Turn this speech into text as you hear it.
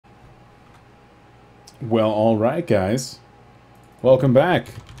Well, all right, guys. Welcome back.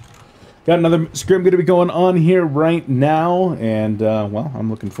 Got another scrim going to be going on here right now, and, well, I'm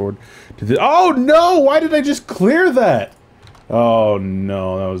looking forward to this. Oh, no! Why did I just clear that? Oh,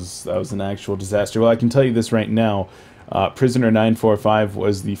 no, that was an actual disaster. Well, I can tell you this right now. Prisoner 945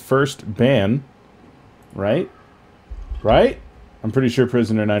 was the first ban, right? Right? I'm pretty sure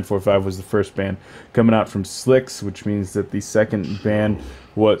Prisoner 945 was the first ban coming out from Slicks, which means that the second ban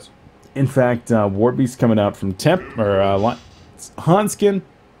was, in fact, Warbeast coming out from Hanskin.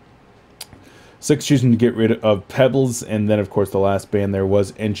 Slicks choosing to get rid of Pebbles, and then, of course, the last ban there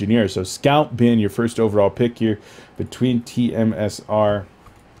was Engineer. So Scout being your first overall pick here between tmsR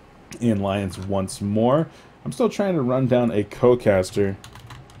and Lions once more. I'm still trying to run down a co-caster.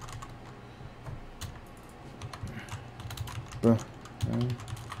 There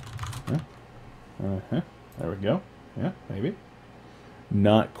we go. Yeah, maybe.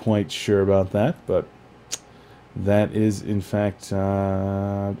 Not quite sure about that, but that is, in fact,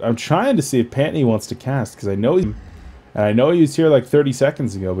 I'm trying to see if Pantney wants to cast, because I know he was here like 30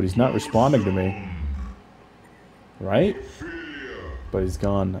 seconds ago, but he's not responding to me. Right? But he's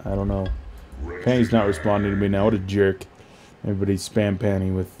gone. I don't know. Pantney's not responding to me now. What a jerk. Everybody spam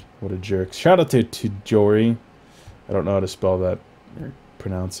Pantney with what a jerk. Shout out to Jory. I don't know how to spell that or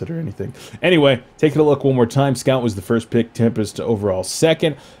pronounce it or anything. Anyway, taking a look one more time. Scout was the first pick. Tempest overall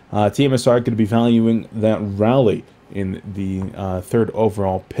second. tmsR going to be valuing that rally in the third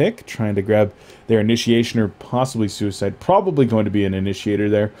overall pick, trying to grab their initiation or possibly suicide. Probably going to be an initiator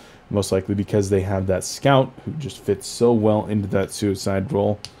there, most likely because they have that scout who just fits so well into that suicide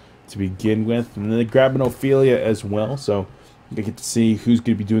role to begin with. And then they grab an Ophelia as well, so we get to see who's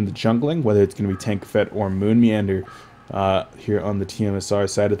going to be doing the jungling, whether it's going to be Tankfet or Moon Meander here on the tmsR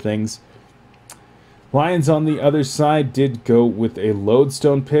side of things. Lions on the other side did go with a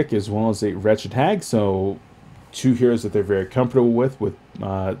Lodestone pick as well as a Wretched Hag, so two heroes that they're very comfortable with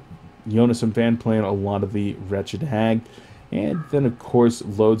Jonas and Van playing a lot of the Wretched Hag. And then, of course,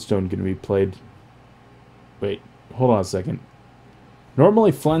 Lodestone going to be played... Wait, hold on a second.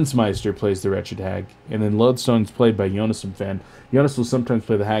 Normally, Flensmeister plays the Wretched Hag, and then Lodestone's played by Jonas and Van. Jonas will sometimes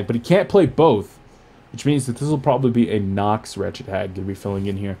play the Hag, but he can't play both, which means that this will probably be a Nox Wretched Hag going to be filling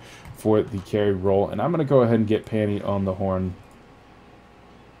in here for the carry role. And I'm going to go ahead and get Panny on the horn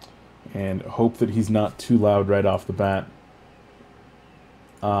and hope that he's not too loud right off the bat.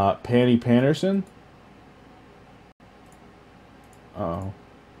 Panny Panderson? Uh-oh.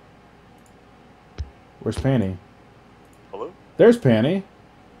 Where's Panny? Hello? There's Panny.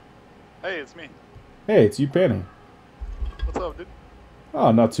 Hey, it's me. Hey, it's you, Panny. What's up, dude?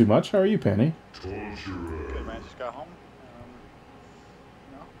 Oh, not too much. How are you, Panny? Good, man. Just got home.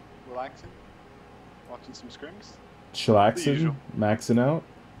 You know, relaxing. Watching some scrims. Chillaxing? Maxing out?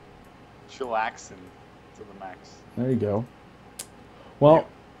 Chillaxing to the max. There you go. Well,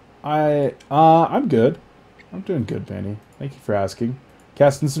 I'm good. I'm doing good, Panny. Thank you for asking.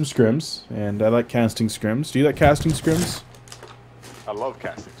 Casting some scrims, and I like casting scrims. Do you like casting scrims? I love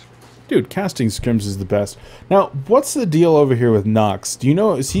casting scrims. Dude, casting scrims is the best. Now, what's the deal over here with Nox? Do you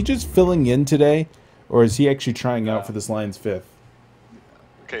know, is he just filling in today, or is he actually trying out for this Lions 5th?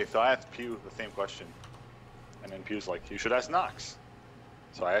 Okay, so I asked Pew the same question, and then Pew's like, you should ask Nox.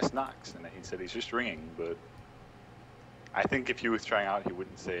 So I asked Nox, and he said he's just ringing, but I think if he was trying out, he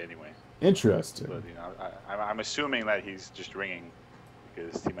wouldn't say anyway. Interesting. But, you know, I'm assuming that he's just ringing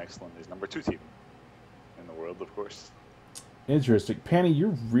because Team Excellent is #2 team in the world, of course. Interesting. Panny,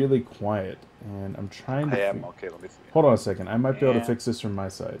 you're really quiet, and I'm trying to... I am. Okay, let me see. Hold on a second. I might be able to fix this from my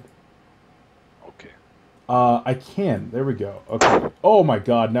side. Okay. I can. There we go. Okay. Oh my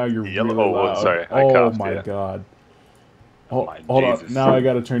god, now you're really loud. Oh, sorry. Oh my god. Hold on. Now I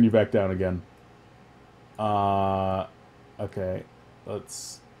gotta turn you back down again. Okay.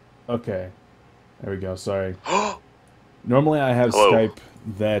 Let's... Okay. There we go. Sorry. Normally I have Skype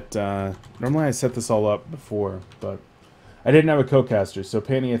that... normally I set this all up before, but I didn't have a co-caster, so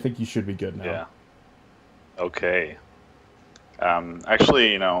Panny, I think you should be good now. Yeah. Okay.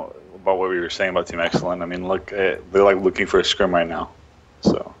 Actually, you know, about what we were saying about Team Excellent, I mean, look, they're like looking for a scrim right now,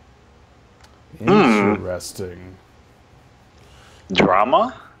 so... Interesting.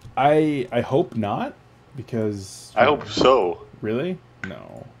 Drama? I hope not, because... I hope so. Really?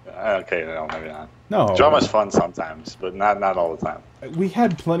 No. Okay, no, maybe not. No. Drama's fun sometimes, but not all the time. We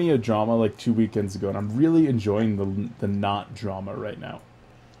had plenty of drama like 2 weekends ago, and I'm really enjoying the not drama right now.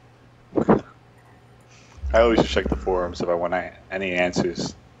 I always check the forums if I want any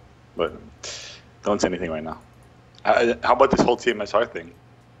answers, but don't say anything right now. How about this whole tmsR thing?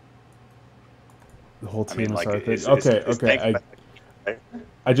 The whole I mean, tmsR like, thing? is Okay.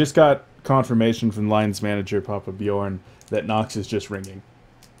 I just got confirmation from Lions manager Papa Bjorn that Knox is just ringing.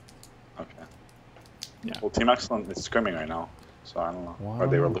 Okay. Yeah. Well, Team Excellent is scrimming right now, so I don't know. Wow. Or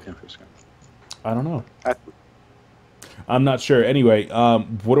they were looking for scrim. I don't know. I'm not sure. Anyway,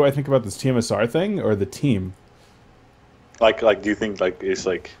 what do I think about this tmsR thing or the team? Like, do you think is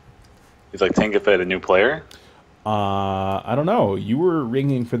Tankafed a new player? I don't know. You were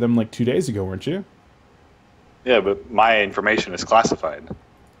ringing for them like 2 days ago, weren't you? Yeah, but my information is classified.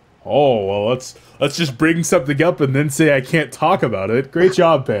 Oh, well, let's just bring something up and then say I can't talk about it. Great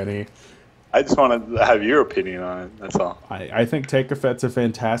job, Penny. I just want to have your opinion on it, that's all. I think Takafet's a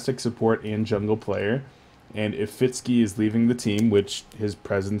fantastic support and jungle player, and if Fitsky is leaving the team, which his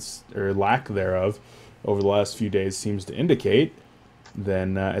presence or lack thereof over the last few days seems to indicate,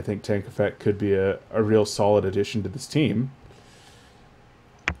 then I think Tankafet could be a real solid addition to this team.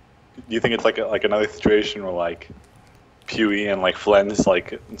 Do you think it's like another situation where like Pewee and like Flen's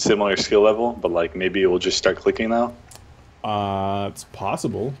like similar skill level, but like maybe it will just start clicking now? It's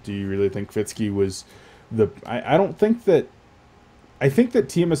possible. Do you really think Fitsky was the... I don't think that... I think that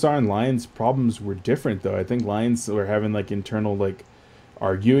tmsR and Lions' problems were different, though. I think Lions were having, like, internal, like,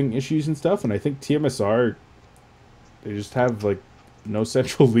 arguing issues and stuff, and I think tmsR, they just have, like, no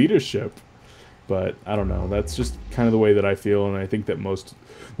central leadership. But, I don't know. That's just kind of the way that I feel, and I think that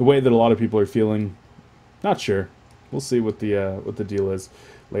the way that a lot of people are feeling, not sure. We'll see what the deal is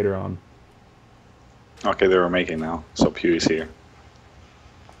later on. Okay, they were making now, so Pewee's here.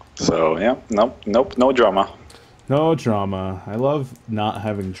 So, yeah, nope, no drama. No drama. I love not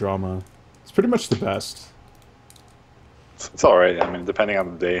having drama. It's pretty much the best. It's all right. I mean, depending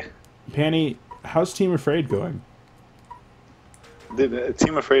on the day. Panny, how's Team Afraid going? The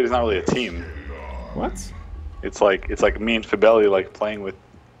Team Afraid is not really a team. What? It's like me and Fibelli like playing with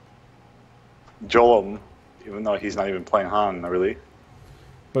Joel, even though he's not even playing Han, really.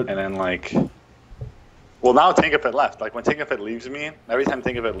 But and then like, well, now Tankafet left. Like when Tankafet leaves me, every time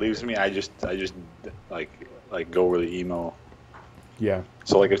Tankafet leaves me, I just like go really emo. yeah.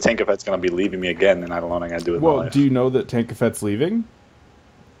 So like if Tankafet's gonna be leaving me again, then I don't know what I'm gonna do with my Well, life. do you know that Tankafet's leaving?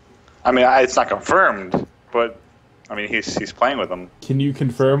 I mean, it's not confirmed, but I mean he's playing with them. Can you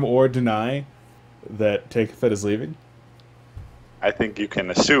confirm or deny that Tankafet is leaving? I think you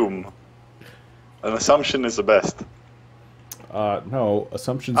can assume. An assumption is the best. No,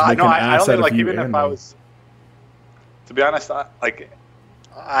 assumptions make no, an I ass don't think out like of you even if and I me. was, to be honest,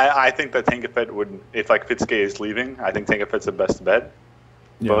 I think that Tankafet would, if like Fitske is leaving, I think Tankafet's the best bet.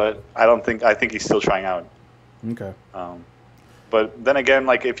 Yeah. But I think he's still trying out. Okay. But then again,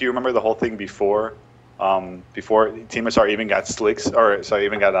 like if you remember the whole thing before tmsR even got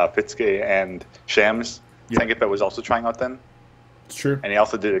Fitske and Shams, Yeah. Tankafet was also trying out then, It's true. and he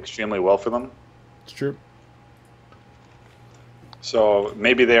also did extremely well for them. It's true. So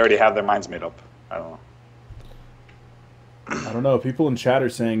maybe they already have their minds made up. I don't know. I don't know. People in chat are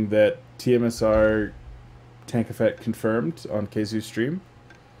saying that tmsR Tankafet confirmed on KZ's stream.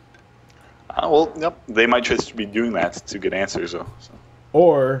 Well, yep. They might just be doing that to get answers, though. So.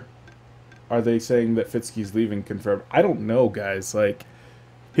 Or are they saying that Fitsky's leaving confirmed? I don't know, guys. Like,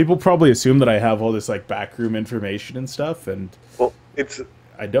 people probably assume that I have all this like backroom information and stuff, and Well,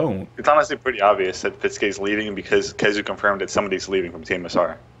 I don't. it's honestly pretty obvious that Fitske's leaving because Kezu confirmed that somebody's leaving from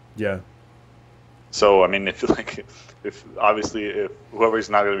tmsR. Yeah. So I mean, if whoever's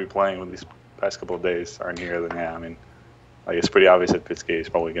not going to be playing with these past couple of days aren't here, then yeah, I mean, like it's pretty obvious that Fitske is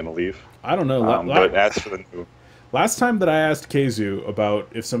probably going to leave. I don't know. But as for the new, Last time that I asked Kezu about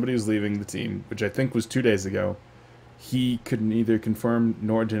if somebody was leaving the team, which I think was 2 days ago, he could neither confirm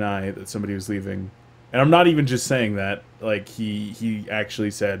nor deny that somebody was leaving. And I'm not even just saying that. Like, he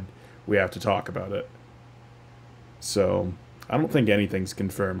actually said, we have to talk about it. So, I don't think anything's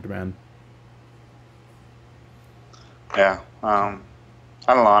confirmed, man. yeah, I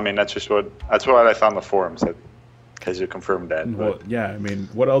don't know. I mean, that's what I found on the forums that Kezu confirmed that. Well, yeah, I mean,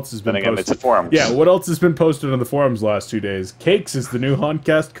 what else has been Then again, posted? it's a forums. Yeah, what else has been posted on the forums the last 2 days? Cakes is the new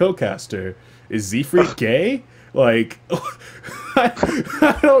Honcast co-caster. Is Z-Freak gay? Like,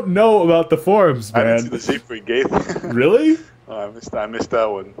 I don't know about the forums, man. I didn't see the secret gay thing. Really? Oh, I missed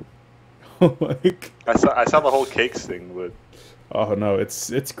that one. Like, I saw the whole cakes thing, but oh no,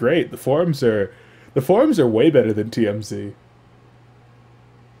 it's great. The forums are way better than TMZ.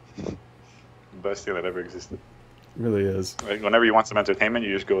 the best thing that ever existed. It really is. Like, whenever you want some entertainment,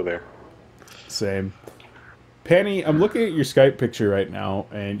 you just go there. Same. Panny, I'm looking at your Skype picture right now,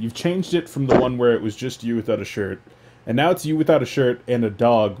 and you've changed it from the one where it was just you without a shirt, and now it's you without a shirt and a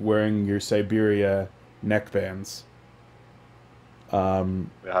dog wearing your Siberia neckbands. How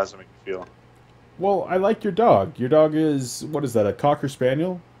does it make you feel? Well, I like your dog. Your dog is, what is that, a Cocker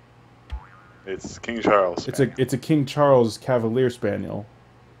Spaniel? It's King Charles. It's a King Charles Cavalier Spaniel.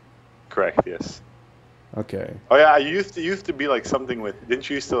 Correct. Yes. Okay. Oh yeah, you used to be like something with. Didn't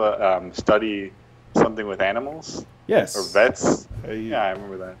you used to study something with animals? Yes. Or vets? Yeah, I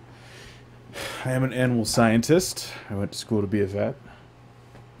remember that. I am an animal scientist. I went to school to be a vet.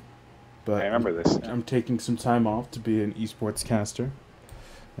 But I remember this. Yeah. I'm taking some time off to be an esports caster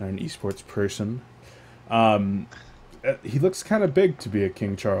and an esports person. He looks kind of big to be a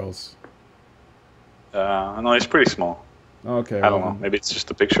King Charles. No, he's pretty small. Okay. I don't know. Maybe it's just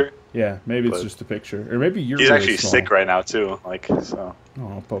a picture. Yeah, maybe it's just a picture, or maybe you're. He's really actually small. sick right now too. Like so.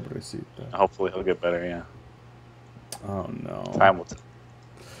 Oh, pobrecito. Hopefully he'll get better. Yeah. Oh no. Time will tell.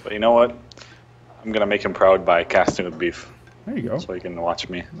 But you know what? I'm gonna make him proud by casting with beef. There you go. So he can watch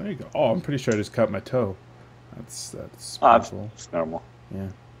me. There you go. Oh, I'm pretty sure I just cut my toe. That's painful. It's normal. Yeah.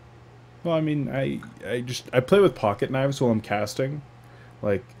 Well, I mean, I play with pocket knives while I'm casting.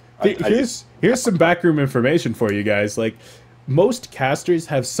 Like, here's some backroom information for you guys. Like, most casters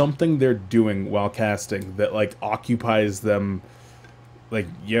have something they're doing while casting that like occupies them. Like,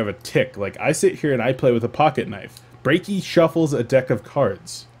 you have a tick. Like, I sit here and I play with a pocket knife. Breaky shuffles a deck of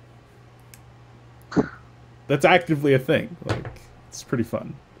cards. That's actively a thing. Like, it's pretty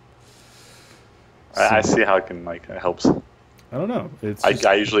fun. I see how it can like it helps. I don't know.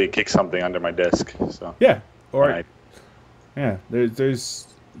 I usually kick something under my desk. So yeah, or yeah, there's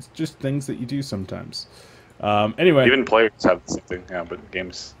just things that you do sometimes. Anyway, even players have the same thing. Yeah, but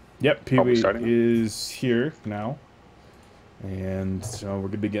games. Yep, Pee-wee is here now, and so we're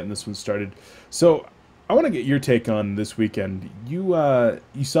gonna be getting this one started. So I want to get your take on this weekend. You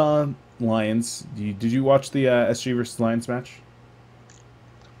saw Lions. Did you watch the SG versus Lions match?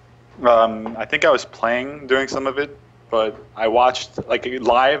 I think I was playing during some of it, but I watched like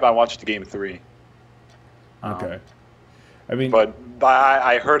live. I watched game 3. Okay. I mean, but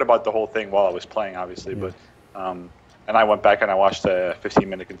I heard about the whole thing while I was playing, obviously. Yeah. But and I went back and I watched a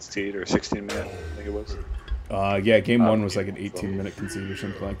 15-minute concede or 16-minute, I think it was. Yeah, game 1 was like an 18-minute concede or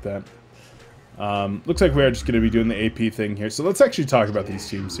something like that. Looks like we're just going to be doing the AP thing here. So let's actually talk about these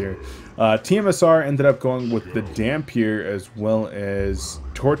teams here. tmsR ended up going with the Dampier as well as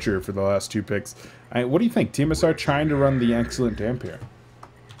Torture for the last 2 picks. What do you think? tmsR trying to run the excellent Dampier?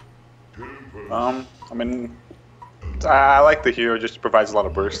 I mean, I like the hero, just provides a lot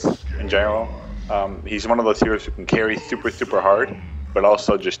of burst in general. He's one of those heroes who can carry super hard, but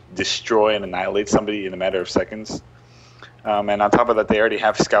also just destroy and annihilate somebody in a matter of seconds. And on top of that, they already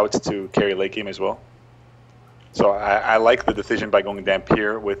have scouts to carry late game as well. So I like the decision by going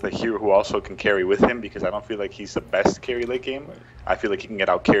Dampier with a hero who also can carry with him, because I don't feel like he's the best carry late game. I feel like he can get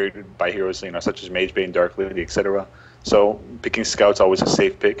out carried by heroes, such as Mage Bane, Dark Lady, etc. So picking scouts always a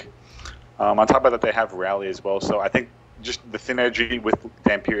safe pick. On top of that, they have Rally as well. So I think just the synergy with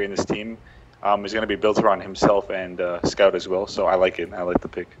Dampier in this team is going to be built around himself and Scout as well. So I like it. I like the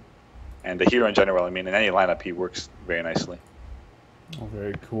pick. And the hero in general, I mean, in any lineup, he works very nicely. Oh,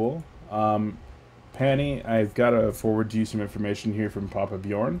 very cool. Panny, I've got to forward to you some information here from Papa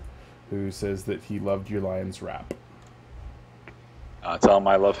Bjorn, who says that he loved your Lions rap. Tell him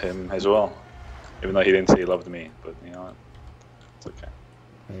I love him as well, even though he didn't say he loved me. But you know what? It's okay.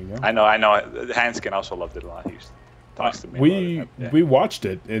 There you go. I know. Hanskin also loved it a lot. He talks to me. We watched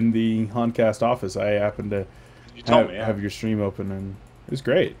it in the Honcast office. I happened to have your stream open, and it was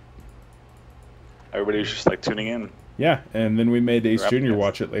great. Everybody was just like tuning in. Yeah, and then we made Ace Jr.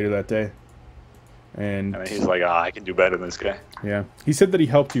 watch it later that day. And he's like, I can do better than this guy. Yeah. He said that he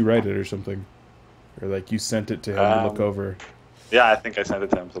helped you write it or something. Or like you sent it to him to look over. Yeah, I think I sent it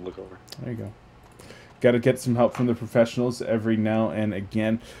to him to look over. There you go. Got to get some help from the professionals every now and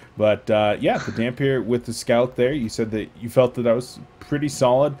again. But yeah, the Dampier with the Scout there, you said that you felt that was pretty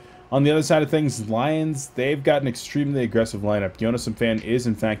solid. On the other side of things, Lions, they've got an extremely aggressive lineup. Jonas Fan is,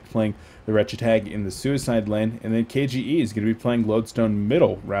 in fact, playing the Wretched Hag in the Suicide lane, and then KGE is going to be playing Lodestone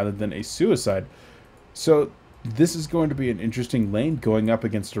middle rather than a Suicide. So this is going to be an interesting lane going up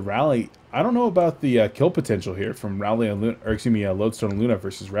against a Rally. I don't know about the kill potential here from Rally and Luna, or excuse me, Lodestone and Luna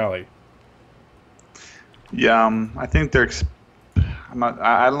versus Rally. Yeah, I think they're. I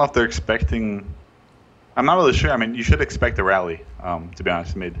don't know if they're expecting. I'm not really sure. I mean, you should expect a Rally. To be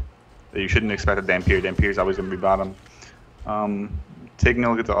honest, mid. You shouldn't expect a Dampier. Dampier's always going to be bottom. Taking a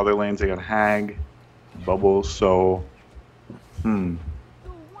look at the other lanes, they got Hag, Bubbles. So,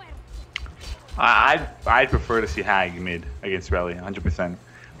 I'd prefer to see Hag mid against Rally, 100%.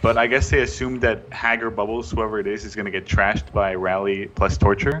 But I guess they assumed that Hag or Bubbles, whoever it is going to get trashed by Rally plus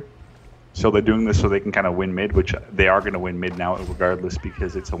Torture. So they're doing this so they can kind of win mid, which they are going to win mid now regardless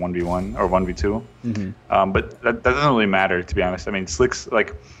because it's a 1v1 or 1v2. But that doesn't really matter, to be honest. I mean, Slick's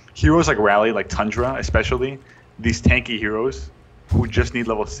like heroes like Rally, like Tundra especially, these tanky heroes who just need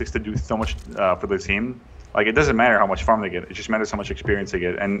level 6 to do so much for the team. Like, it doesn't matter how much farm they get. It just matters how much experience they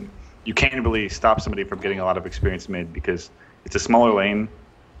get. And you can't really stop somebody from getting a lot of experience mid because it's a smaller lane,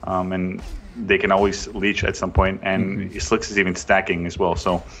 and they can always leech at some point. And Slicks is even stacking as well.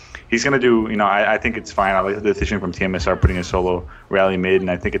 So he's going to do, I think it's fine. I like the decision from tmsR putting a solo Rally mid,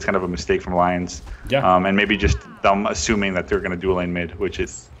 and I think it's kind of a mistake from Lions. Yeah. And maybe just them assuming that they're going to dual lane mid, which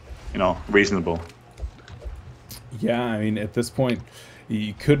is, reasonable. Yeah, I mean, at this point,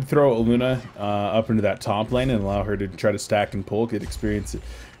 you could throw Aluna up into that top lane and allow her to try to stack and pull, get experience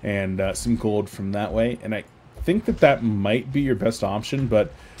and some gold from that way. And I think that might be your best option,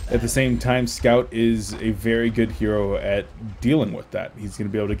 but at the same time, Scout is a very good hero at dealing with that. He's going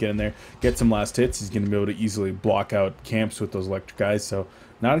to be able to get in there, get some last hits. He's going to be able to easily block out camps with those electric guys. So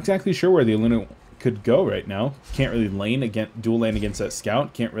not exactly sure where the Aluna could go right now. Can't really dual lane against that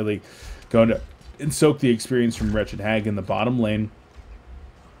Scout. Can't really go into and soak the experience from Wretched Hag in the bottom lane.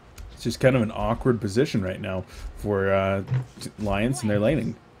 It's just kind of an awkward position right now for Lions and their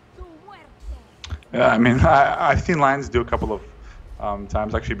laning. Yeah, I mean, I've seen Lions do a couple of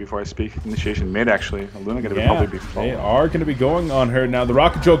times actually before I speak. Initiation mid, actually. Aluna going to probably be followed. They are going to be going on her. Now the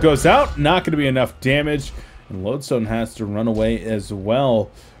Rocket Jolt goes out. Not going to be enough damage. And Lodestone has to run away as well.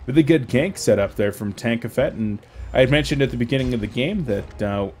 Really good gank setup there from Tankafet. And I had mentioned at the beginning of the game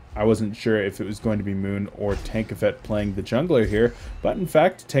that I wasn't sure if it was going to be Moon or Tankafet playing the jungler here. But in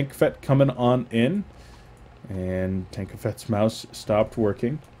fact, Tankafet coming on in. And Tankafet's mouse stopped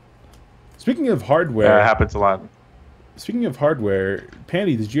working. Speaking of hardware... Yeah, it happens a lot. Speaking of hardware,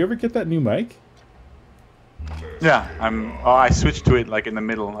 Pandy, did you ever get that new mic? Yeah, I switched to it like in the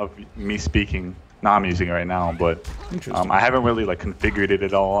middle of me speaking. Now I'm using it right now, but I haven't really like configured it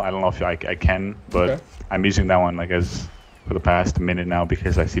at all. I don't know if I can, but okay. I'm using that one like for the past minute now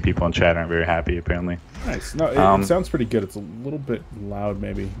because I see people in chat aren't very happy apparently. Nice. No, it sounds pretty good. It's a little bit loud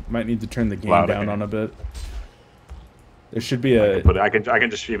maybe. Might need to turn the gain down on a bit. There should be a. I can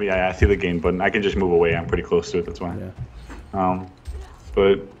just I see the gain button. I can just move away. I'm pretty close to it. That's why. Yeah.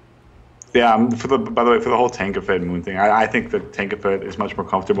 But yeah, by the way, for the whole Tankafet Moon thing, I think that Tankafet is much more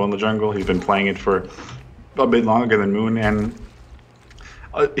comfortable in the jungle. He's been playing it for a bit longer than Moon, and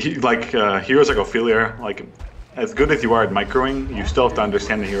heroes like Ophelia, like as good as you are at microing, you still have to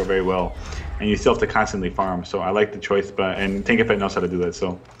understand the hero very well, and you still have to constantly farm. So I like the choice, and Tankafet knows how to do that.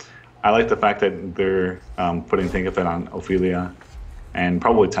 So. I like the fact that they're putting Tankafet on Ophelia and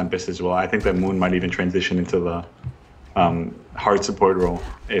probably Tempest as well. I think that Moon might even transition into the hard support role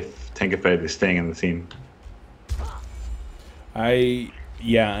if Tankafet is staying in the team. I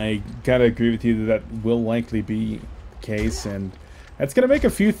gotta agree with you that will likely be the case, and that's gonna make a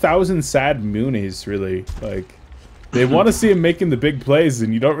few thousand sad Moonies, really. Like, they want to see him making the big plays,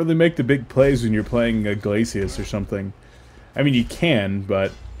 and you don't really make the big plays when you're playing a Glacius or something. I mean, you can,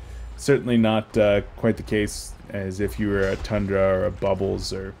 but certainly not quite the case as if you were a Tundra or a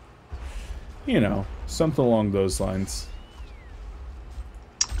Bubbles or, something along those lines.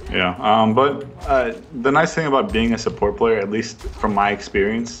 Yeah, but the nice thing about being a support player, at least from my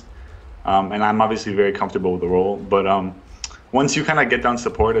experience, and I'm obviously very comfortable with the role, but once you kind of get down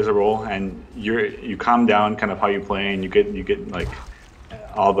support as a role and you calm down kind of how you play and you get like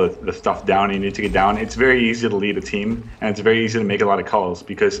all the stuff down you need to get down, it's very easy to lead a team and it's very easy to make a lot of calls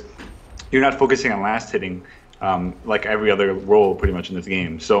because you're not focusing on last hitting like every other role pretty much in this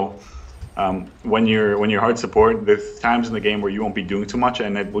game. So when you're hard support, there's times in the game where you won't be doing too much,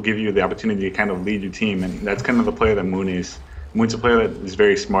 and it will give you the opportunity to kind of lead your team, and that's kind of the player that Moon is. Moon's a player that is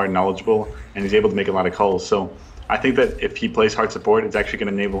very smart and knowledgeable, and he's able to make a lot of calls. So I think that if he plays hard support, it's actually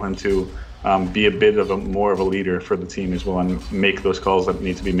going to enable him to be a bit of more of a leader for the team as well, and make those calls that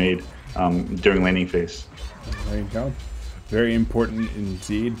need to be made during laning phase. There you go. Very important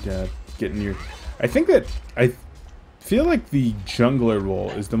indeed. I feel like the jungler role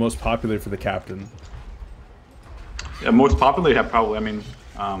is the most popular for the captain. Yeah, most popular you have probably,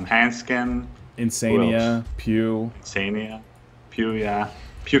 Hanskin, Insania, Pew. Insania, Pew, yeah.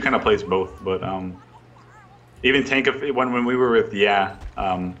 Pew kind of plays both, but even Tankafet, when we were with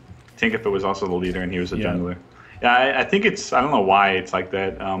Tankafet was also the leader and he was a jungler. Yeah, I think I don't know why it's like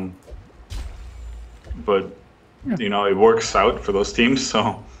that, but it works out for those teams,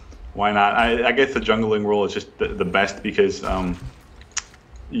 so why not? I guess the jungling role is just the best because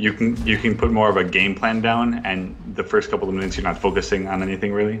you can put more of a game plan down, and the first couple of minutes you're not focusing on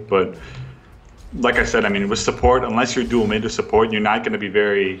anything really. But like I said, with support, unless you're dual mid to support, you're not going to be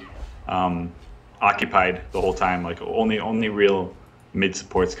very occupied the whole time. Like only real mid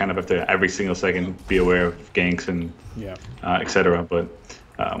supports kind of have to every single second be aware of ganks and etc. But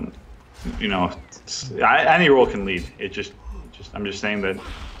You know, any role can lead. I'm just saying that,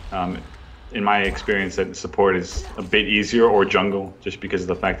 in my experience, that support is a bit easier, or jungle, just because of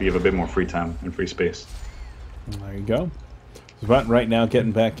the fact that you have a bit more free time and free space. There you go. But right now,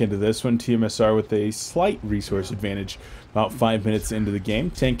 getting back into this one, tmsR with a slight resource advantage about 5 minutes into the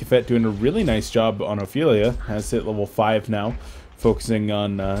game. Tankafet doing a really nice job on Ophelia, has hit level 5 now, focusing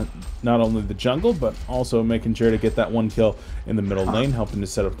on not only the jungle, but also making sure to get that one kill in the middle lane, helping to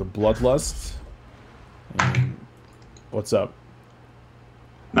set up the Bloodlust. And what's up?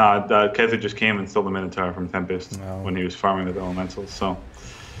 No, Keza just came and stole the Minotaur from Tempest when he was farming with elementals, so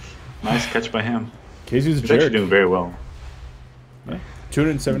nice catch by him. Kezu's actually doing very well. Yeah.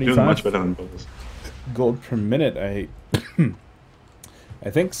 275 doing much better than Bubbles. Gold per minute. I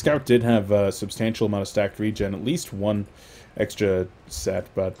think Scout did have a substantial amount of stacked regen, at least one extra set,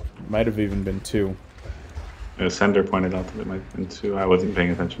 but might have even been 2. Sender pointed out that it might have been 2. I wasn't paying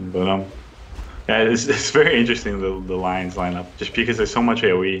attention, but yeah, it's very interesting, the lines line up, just because there's so much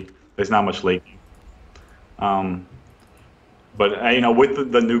AoE. There's not much late game. But you know,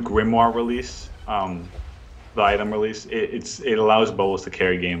 with the new Grimoire release, the item release, it allows bubbles to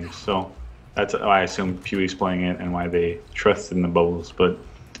carry games. So that's why I assume Pewie's playing it and why they trust in the bubbles. But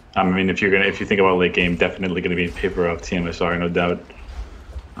I mean, if you think about late game, definitely going to be in favor of tmsR, no doubt.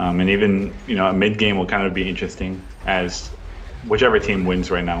 And even, you know, a mid game will kind of be interesting, as whichever team wins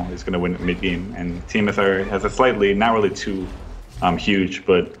right now is going to win mid game, and tmsR has a slight lead, not really too huge,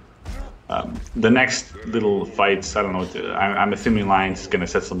 but the next little fights, I don't know. I'm assuming Lion's is going to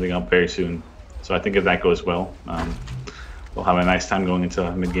set something up very soon. So I think if that goes well, we'll have a nice time going into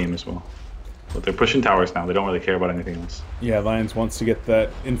mid game as well. But they're pushing towers now. They don't really care about anything else. Yeah, Lions wants to get that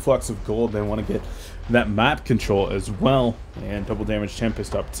influx of gold. They want to get that map control as well. And double damage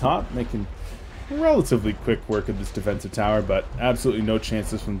Tempest up top, making relatively quick work of this defensive tower, but absolutely no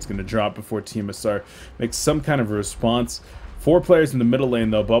chance this one's going to drop before tmsR makes some kind of a response. 4 players in the middle lane,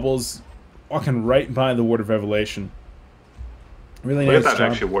 though. Bubbles walking right by the Ward of Revelation. Really nice job. That's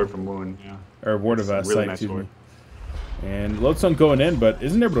actually Ward from Moon, yeah. Or Ward of really Sight, nice excuse ward. me. And Lodestone going in, but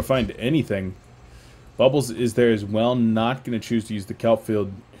isn't able to find anything. Bubbles is there as well, not going to choose to use the kelp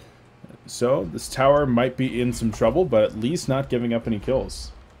field. So this tower might be in some trouble, but at least not giving up any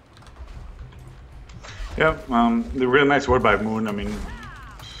kills. Yeah, the really nice ward by Moon. I mean,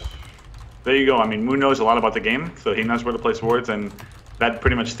 there you go. I mean, Moon knows a lot about the game, so he knows where to place wards, and that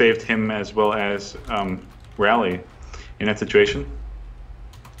pretty much saved him as well as Rally in that situation.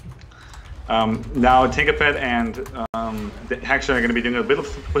 Now Tankafet and Haxer are going to be doing a bit of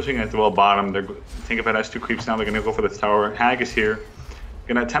pushing at the well bottom. Tankafet has 2 creeps now. They're going to go for this tower. Hag is here.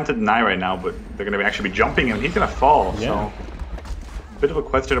 Going to attempt to deny right now, but they're going to actually be jumping him. He's going to fall. Yeah. So a bit of a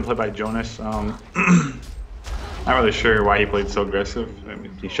question to play by Jonas. Not really sure why he played so aggressive. I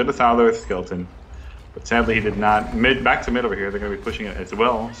mean, he should have thought there with Skeleton, but sadly he did not. Back to mid over here. They're going to be pushing it as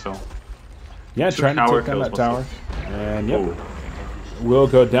well. So yeah, trying to take down that tower. And yep. Ooh. Will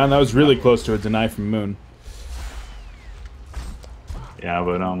go down. That was really close to a deny from Moon. Yeah,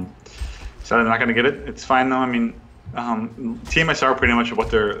 but so they're not gonna get it. It's fine though. I mean, tmsR pretty much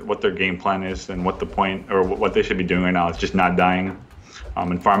what their game plan is and what the point or what they should be doing right now is just not dying,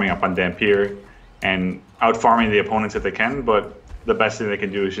 and farming up on Dampier and out farming the opponents if they can. But the best thing they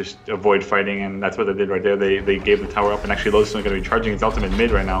can do is just avoid fighting, and that's what they did right there. They gave the tower up, and actually Lodestone is going to be charging his ultimate mid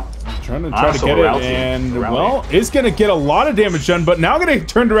right now. Trying to get it, and well, is going to get a lot of damage done, but now going to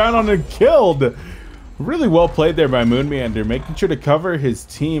turned around on and killed. Really well played there by Moonmeander, making sure to cover his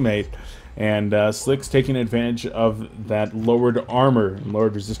teammate, and Slick's taking advantage of that lowered armor and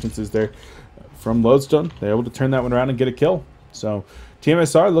lowered resistances there from Lodestone. They're able to turn that one around and get a kill. So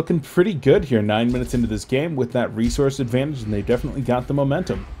tmsR looking pretty good here 9 minutes into this game with that resource advantage, and they definitely got the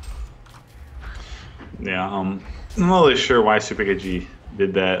momentum. Yeah, I'm not really sure why Super KG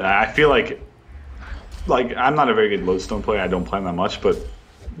did that. I feel like I'm not a very good Lodestone player. I don't play that much, but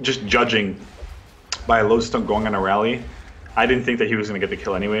just judging by Lodestone going on a rally, I didn't think that he was going to get the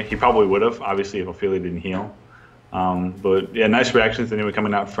kill anyway. He probably would have, obviously, if Ophelia didn't heal. But yeah, nice reactions anyway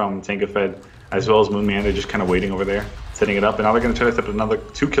coming out from Tankafet as well as Moonman. They're just kind of waiting over there, setting it up, and now they're going to try to set up another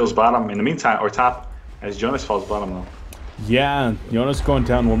 2 kills bottom in the meantime, or top, as Jonas falls bottom though. Yeah, Jonas going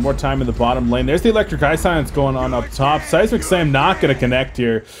down one more time in the bottom lane. There's the Electric Eye Silence going on up top. Seismic Slam not going to connect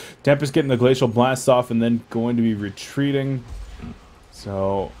here. Tempest getting the Glacial Blast off and then going to be retreating.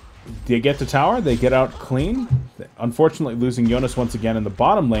 So they get the tower, they get out clean. Unfortunately losing Jonas once again in the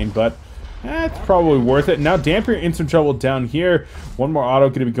bottom lane, but it's probably worth it. Now Dampier in some trouble down here. One more auto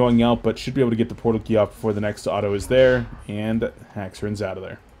going to be going out, but should be able to get the portal key off before the next auto is there. And Haxrin's out of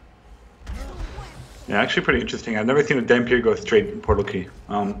there. Yeah, actually pretty interesting. I've never seen a Dampier go straight portal key.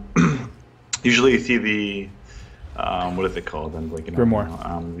 Usually you see the what is it called? I'm blanking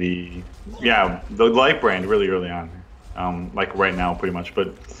Grimoire. The light brand really early on, like right now pretty much.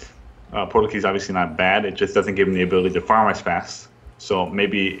 But portal key is obviously not bad. It just doesn't give him the ability to farm as fast. So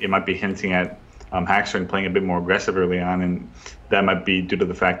maybe it might be hinting at Haxorn playing a bit more aggressive early on, and that might be due to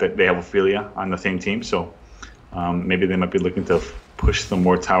the fact that they have Ophelia on the same team. So maybe they might be looking to push some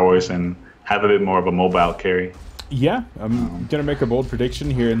more towers and have a bit more of a mobile carry. Yeah, I'm going to make a bold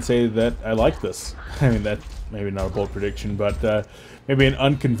prediction here and say that I like this. I mean, that maybe not a bold prediction, but maybe an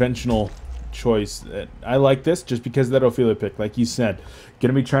unconventional choice. I like this just because of that Ophelia pick. Like you said,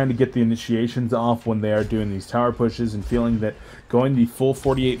 going to be trying to get the initiations off when they are doing these tower pushes and feeling that going the full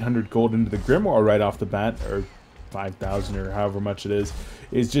 4,800 gold into the Grimoire right off the bat, or 5,000 or however much it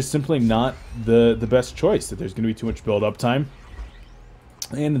is just simply not the best choice, that there's going to be too much build-up time.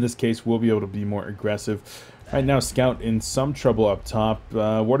 And in this case, we'll be able to be more aggressive. Right now, Scout in some trouble up top.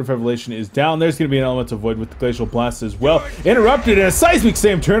 Ward of Revelation is down. There's going to be an Elemental Void with the Glacial Blast as well. Interrupted, and a Seismic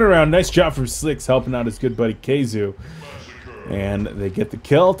Slam turnaround. Nice job from Slicks, helping out his good buddy Keizu. And they get the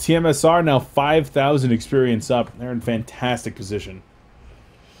kill. tmsR now 5,000 experience up. They're in fantastic position.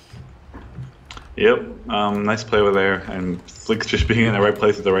 Yep, nice play over there. And Slicks just being in the right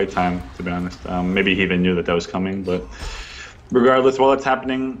place at the right time, to be honest. Maybe he even knew that was coming, but regardless, while it's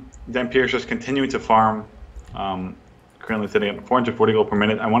happening, Dampier's just continuing to farm. Currently sitting at 440 gold per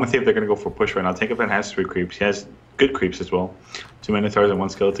minute. I want to see if they're going to go for push right now. Tankafen has 3 creeps. He has good creeps as well. 2 Minotaurs and 1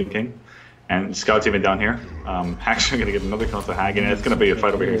 Skeleton King. And Scout's even down here. Actually going to get another kill to Hag, and it's going to be a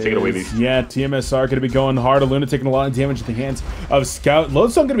fight over here. Take it away, these. Yeah, tmsR going to be going hard. Aluna taking a lot of damage at the hands of Scout.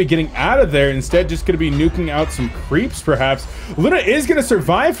 Lodestone going to be getting out of there. Instead, just going to be nuking out some creeps, perhaps. Luna is going to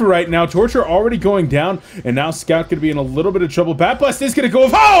survive for right now. Torture already going down, and now Scout going to be in a little bit of trouble. Bat Blast is going to go.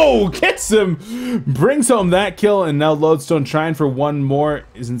 Oh! Gets him! Brings home that kill, and now Lodestone trying for one more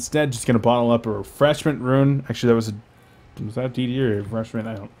is instead just going to bottle up a Refreshment Rune. Actually, that was that DD or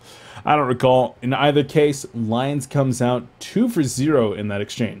Refreshment? I don't recall. In either case, Lions comes out 2 for 0 in that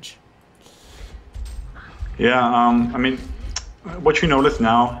exchange. Yeah, I mean, what you notice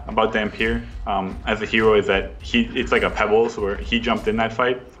now about Dampier as a hero is that it's like a Pebbles, where he jumped in that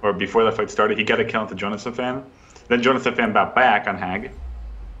fight, or before that fight started, he got a kill into Jonathan Fan. Then Jonathan Fan got back on Hag.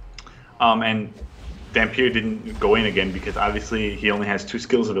 And Dampier didn't go in again because obviously he only has 2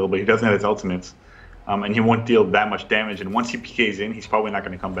 skills available. He doesn't have his ultimates. And he won't deal that much damage. And once he PKs in, he's probably not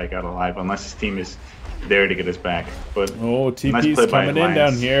going to come back out alive unless his team is there to get us back. But TP's nice coming in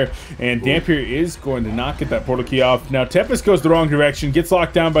down here, and Dampier is going to not get that portal key off. Now Tempest goes the wrong direction, gets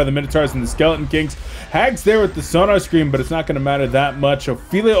locked down by the Minotaurs and the Skeleton Kings. Hag's there with the Sonar Scream, but it's not going to matter that much.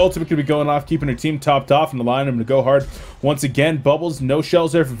 Ophelia ultimate going to be going off, keeping her team topped off and allowing them to go hard once again. Bubbles, no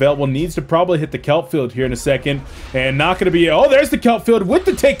shells there if available. Needs to probably hit the kelp field here in a second, and not going to be. Oh, there's the kelp field with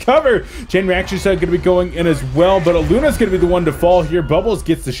the take cover. Chain Reaction Shot going to be going in as well, but Aluna's going to be the one to fall here. Bubbles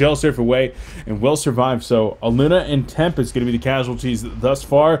gets the shell surf away and will survive. So Aluna and Tempest going to be the casualties thus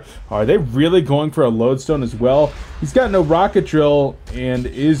far. Are they really going for a Lodestone as well? He's got no Rocket Drill and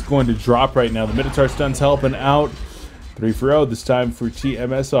is going to drop right now. The Minotaur stun's helping out. 3 for 0 this time for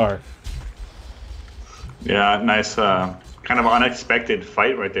tmsR. Yeah, nice kind of unexpected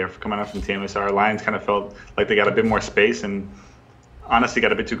fight right there for coming out from tmsR. Lions kind of felt like they got a bit more space and honestly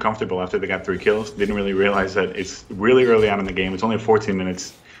got a bit too comfortable after they got 3 kills. Didn't really realize that it's really early on in the game. It's only 14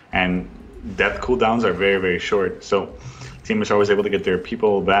 minutes, and death cooldowns are very, very short. So tmsR was able to get their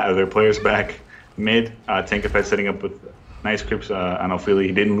players back mid. Tankafet setting up with nice creeps on Ophelia.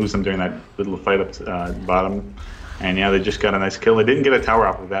 He didn't lose them during that little fight up to bottom. And yeah, they just got a nice kill. They didn't get a tower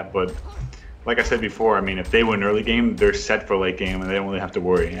off of that, but like I said before, I mean, if they win early game, they're set for late game, and they don't really have to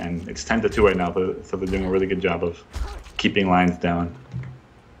worry. And it's 10-2 right now, so they're doing a really good job of keeping Lions down.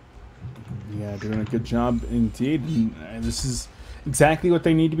 Yeah, doing a good job indeed. And this is exactly what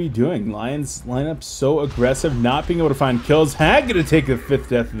they need to be doing. Lions line up so aggressive, not being able to find kills. Hag going to take the 5th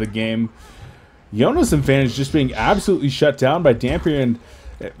death of the game. Yonos and Fan is just being absolutely shut down by Dampier, and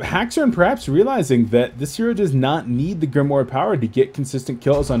Haxorn perhaps realizing that this hero does not need the Grimoire power to get consistent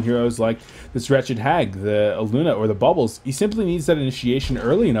kills on heroes like this wretched Hag, the Aluna, or the Bubbles. He simply needs that initiation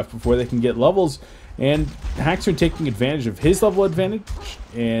early enough before they can get levels, and Haxorn taking advantage of his level advantage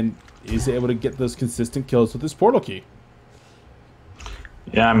and is able to get those consistent kills with his portal key.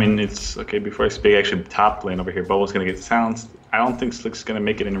 Yeah, I mean, it's okay. Before I speak, actually, top lane over here, Bubbles going to get silenced. I don't think Slick's going to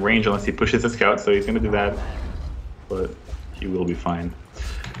make it in range unless he pushes the scout, so he's going to do that, but he will be fine.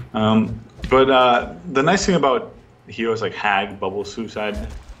 But the nice thing about heroes like Hag, Bubble, Suicide,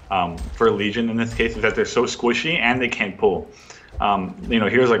 for Legion in this case, is that they're so squishy and they can't pull. You know,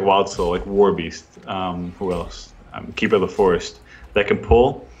 here's like Wild Soul, like War Beast. Who else? Keeper of the Forest that can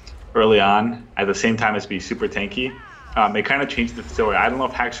pull early on at the same time as be super tanky. It kind of changed the story. I don't know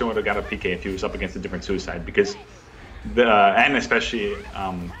if Haxor would have got a PK if he was up against a different suicide, because and especially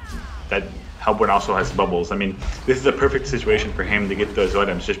that Hellborn also has bubbles. I mean, this is a perfect situation for him to get those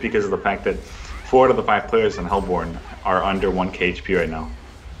items, just because of the fact that 4 out of the 5 players on Hellborn are under 1k HP right now,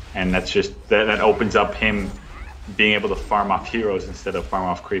 and that's just that opens up him being able to farm off heroes instead of farm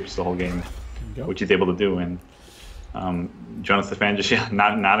off creeps the whole game, which he's able to do. And Jonathan Fan just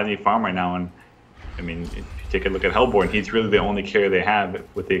not any farm right now. And I mean, if you take a look at Hellborn, he's really the only carry they have,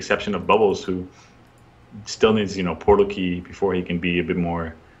 with the exception of Bubbles, who still needs, you know, Portal Key before he can be a bit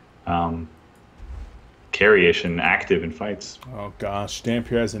more carry-ish and active in fights. Oh gosh,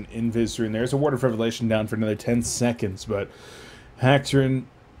 Dampier has an invis and there's a Word of Revelation down for another 10 seconds, but Haxor,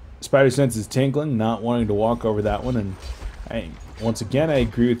 Spider Sense is tingling, not wanting to walk over that one, and once again, I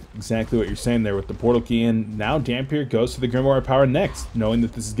agree with exactly what you're saying there with the Portal Key, and now Dampier goes to the Grimoire Power next, knowing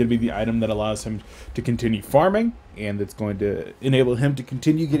that this is going to be the item that allows him to continue farming, and that's going to enable him to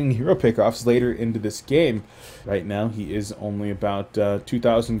continue getting hero pickoffs later into this game. Right now, he is only about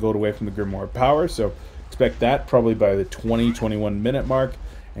 2,000 gold away from the Grimoire Power, so expect that probably by the 20-21 minute mark,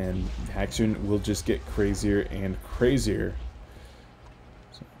 and Haxor will just get crazier and crazier.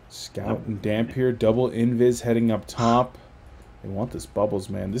 So, Scout and Dampier, double invis heading up top. They want this Bubbles,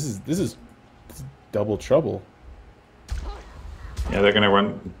 man. This is double trouble. Yeah, they're gonna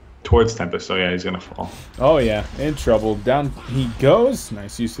run towards Tempest, so yeah, he's gonna fall. Oh yeah, in trouble. Down he goes.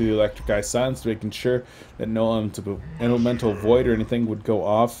 Nice use of the Electric Eye Silence, making sure that no elemental void or anything would go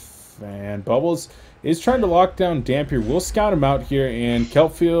off. And Bubbles is trying to lock down Dampier. We'll scout him out here, and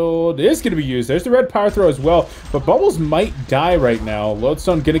Kelpfield is going to be used. There's the red power throw as well, but Bubbles might die right now.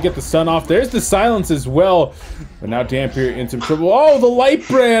 Lodestone going to get the stun off. There's the silence as well, but now Dampier in some trouble. Oh, the light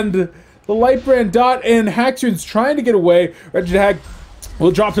brand dot, and Haxor's trying to get away. Regid Hag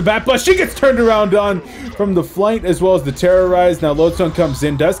will drop the bat bus. She gets turned around on from the flank as well as the terrorize. Now Lodestone comes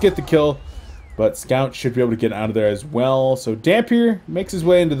in, does get the kill, but Scout should be able to get out of there as well. So Dampier makes his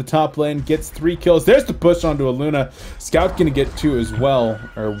way into the top lane, gets 3 kills. There's the push onto a Luna. Scout going to get 2 as well,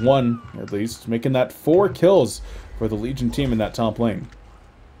 or 1 at least, making that 4 kills for the Legion team in that top lane.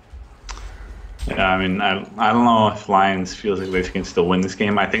 Yeah, I mean, I don't know if Lions feels like they can still win this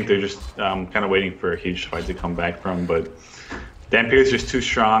game. I think they're just kind of waiting for a huge fight to come back from, but Dampier's just too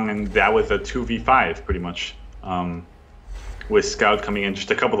strong, and that was a 2v5 pretty much. With Scout coming in just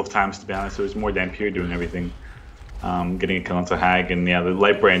a couple of times, to be honest. It was more Dampier doing everything, getting a kill onto Hag, and yeah, the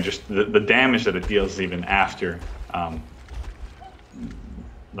light brand, just the damage that it deals even after,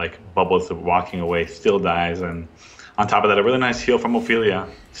 like Bubbles walking away, still dies, and on top of that, a really nice heal from Ophelia,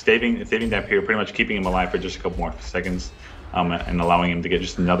 saving Dampier, pretty much keeping him alive for just a couple more seconds, and allowing him to get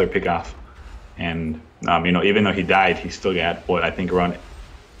just another pick off. And you know, even though he died, he still got what I think around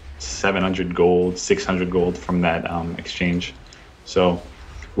 700 gold, 600 gold from that exchange. So,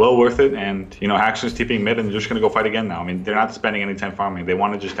 well worth it. And, you know, Haxor's TPing mid, and they're just going to go fight again now. I mean, they're not spending any time farming. They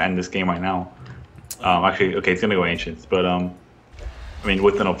want to just end this game right now. Actually, okay, it's going to go Ancients. But, I mean,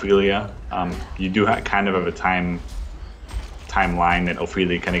 with an Ophelia, you do kind of have a timeline that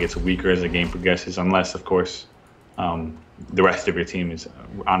Ophelia kind of gets weaker as the game progresses, unless, of course, the rest of your team is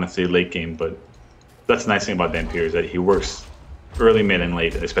honestly late game. But that's the nice thing about Dampier, is that he works early, mid, and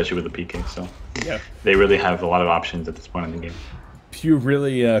late, especially with the PK. So yeah, they really have a lot of options at this point in the game. Pew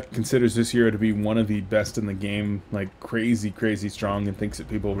really considers this hero to be one of the best in the game, like crazy strong, and thinks that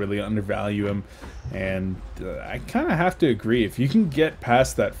people really undervalue him. And I kind of have to agree. If you can get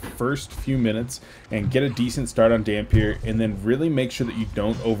past that first few minutes and get a decent start on Dampier, and then really make sure that you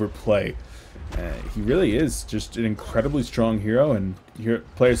don't overplay, he really is just an incredibly strong hero. And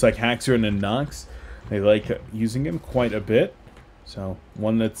players like Haxor and Nox, they like using him quite a bit. So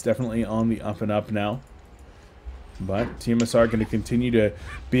one that's definitely on the up and up now. But tmsR going to continue to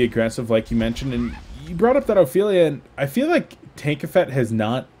be aggressive, like you mentioned. And you brought up that Ophelia, and I feel like Tankafet has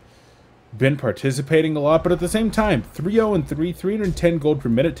not been participating a lot. But at the same time, 3-0 and 3, 310 gold per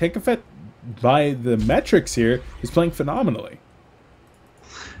minute. Tankafet, by the metrics here, is playing phenomenally.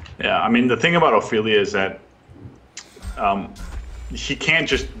 Yeah, I mean, the thing about Ophelia is that he can't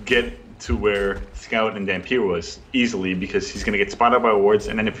just get to where Scout and Dampier was easily, because he's going to get spotted by wards,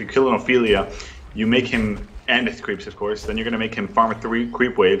 and then if you kill an Ophelia, you make him, and his creeps of course, then you're going to make him farm 3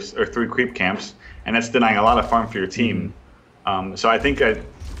 creep waves, or 3 creep camps, and that's denying a lot of farm for your team. So I think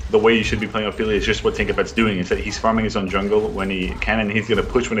the way you should be playing Ophelia is just what Tankafet's doing, is that he's farming his own jungle when he can, and he's going to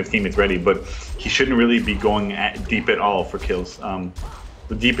push when his team is ready, but he shouldn't really be going deep at all for kills.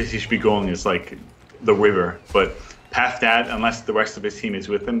 The deepest he should be going is like the river, but past that, unless the rest of his team is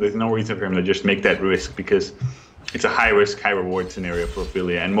with him, there's no reason for him to just make that risk, because it's a high risk, high reward scenario for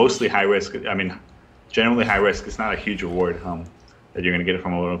Ophelia, and mostly high risk. I mean, generally high risk. It's not a huge reward that you're going to get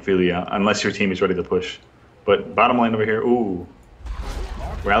from Ophelia unless your team is ready to push. But bottom line over here, ooh,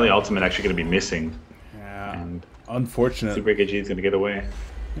 Rally Ultimate actually going to be missing. Yeah, and unfortunate. Super AKG is going to get away.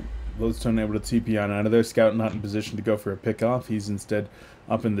 Lodestone able to TP on out of there. Scout not in position to go for a pickoff. He's instead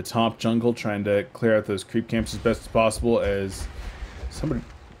up in the top jungle trying to clear out those creep camps as best as possible, as somebody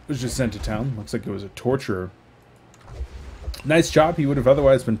was just sent to town. Looks like it was a torturer. Nice job. He would have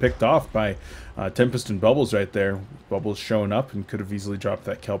otherwise been picked off by Tempest and Bubbles right there. Bubbles showing up and could have easily dropped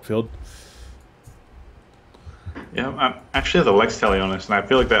that kelp field. Yeah, I actually have the Lex Tally on this, and I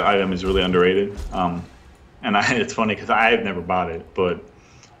feel like that item is really underrated. And it's funny because I have never bought it, but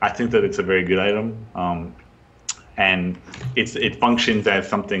I think that it's a very good item. And it functions as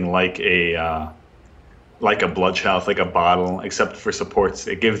something like a blood chalice, like a bottle, except for supports.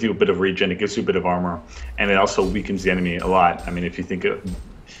 It gives you a bit of regen, it gives you a bit of armor, and it also weakens the enemy a lot. I mean, if you think of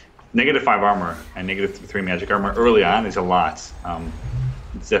 -5 armor and -3 magic armor early on is a lot.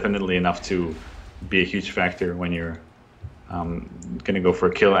 It's definitely enough to be a huge factor when you're going to go for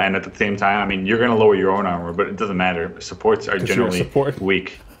a kill. And at the same time, I mean, you're going to lower your own armor, but it doesn't matter. Supports are generally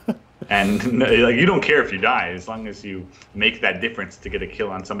weak. And like, you don't care if you die, as long as you make that difference to get a kill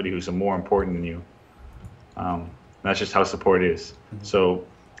on somebody who's more important than you. That's just how support is. So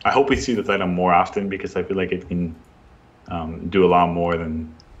I hope we see this item more often, because I feel like it can do a lot more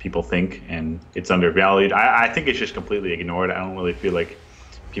than people think, and it's undervalued. I think it's just completely ignored. I don't really feel like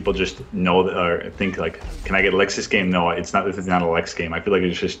people just know that, or think like, can I get Lex this game? No, it's not. This is not a Lex game. I feel like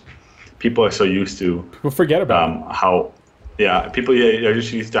it's just people are so used to people forget about how. Yeah, people are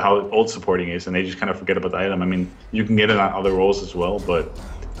just used to how old supporting is, and they just kind of forget about the item. I mean, you can get it on other roles as well, but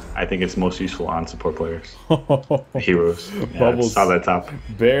I think it's most useful on support players. Heroes. Yeah, Bubbles saw that top.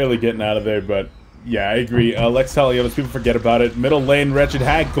 Barely getting out of there, but yeah, I agree. Lex Talionis, people forget about it. Middle lane, Wretched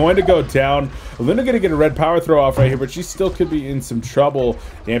Hag going to go down. Luna going to get a red power throw off right here, but she still could be in some trouble.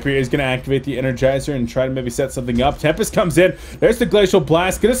 Dampier is going to activate the Energizer and try to maybe set something up. Tempest comes in. There's the Glacial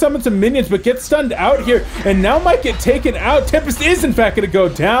Blast. Going to summon some minions, but gets stunned out here, and now might get taken out. Tempest is, in fact, going to go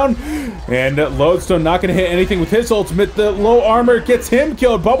down, and Lodestone not going to hit anything with his ultimate. The low armor gets him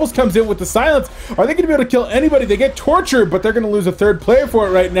killed. Bubbles comes in with the silence. Are they going to be able to kill anybody? They get tortured, but they're going to lose a third player for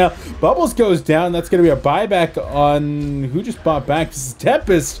it right now. Bubbles goes down. That's going to be a buyback on who just bought back. This is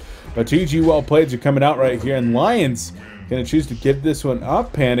Tempest. But 2G well played are coming out right here, and Lions going to choose to give this one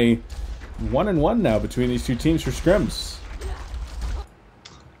up. Panny 1-1 now between these two teams for scrims.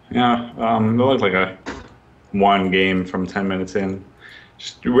 Yeah, it looked like a one game from 10 minutes in.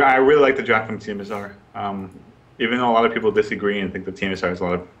 I really like the draft from tmsR. Even though a lot of people disagree and think that tmsR has a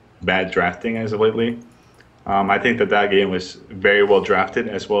lot of bad drafting as of lately, I think that game was very well drafted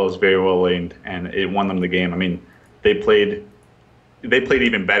as well as very well laned, and it won them the game. I mean, they played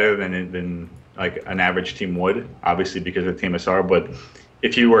even better than like an average team would, obviously because of tmsR. But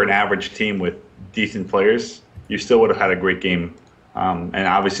if you were an average team with decent players, you still would have had a great game. And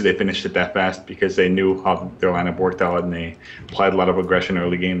obviously they finished it that fast because they knew how their lineup worked out, and they applied a lot of aggression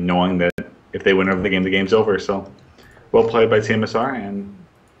early game, knowing that if they win over the game, the game's over. So well played by tmsR, and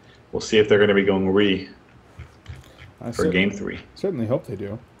we'll see if they're going to be going for game 3. Certainly hope they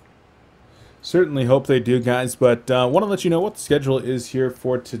do. Certainly hope they do, guys. But want to let you know what the schedule is here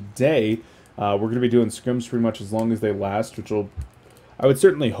for today. We're going to be doing scrims pretty much as long as they last, which will, I would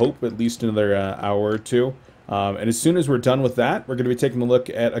certainly hope, at least another hour or two. And as soon as we're done with that, we're going to be taking a look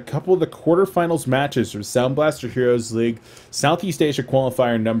at a couple of the quarterfinals matches from Sound Blaster Heroes League Southeast Asia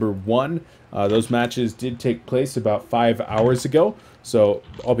Qualifier number 1. Those matches did take place about 5 hours ago. So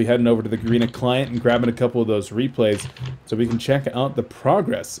I'll be heading over to the Arena client and grabbing a couple of those replays so we can check out the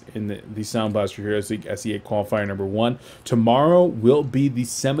progress in the Sound Blaster Heroes League SEA Qualifier number 1. Tomorrow will be the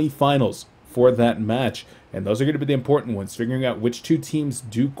semifinals for that match, and those are going to be the important ones, figuring out which two teams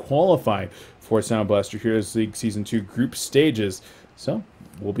do qualify for Sound Blaster Heroes League Season 2 group stages. So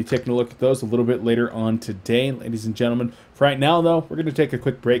we'll be taking a look at those a little bit later on today, ladies and gentlemen. For right now, though, we're going to take a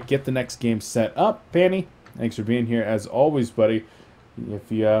quick break, get the next game set up. Panny, thanks for being here as always, buddy.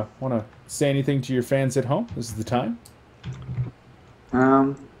 If you want to say anything to your fans at home, this is the time.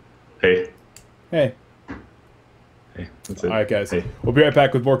 Hey. Hey. Hey, that's it. All right, guys. Hey. We'll be right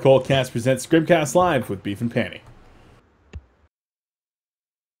back with more Coldcast presents Scrimcast Live with Beef and Panny.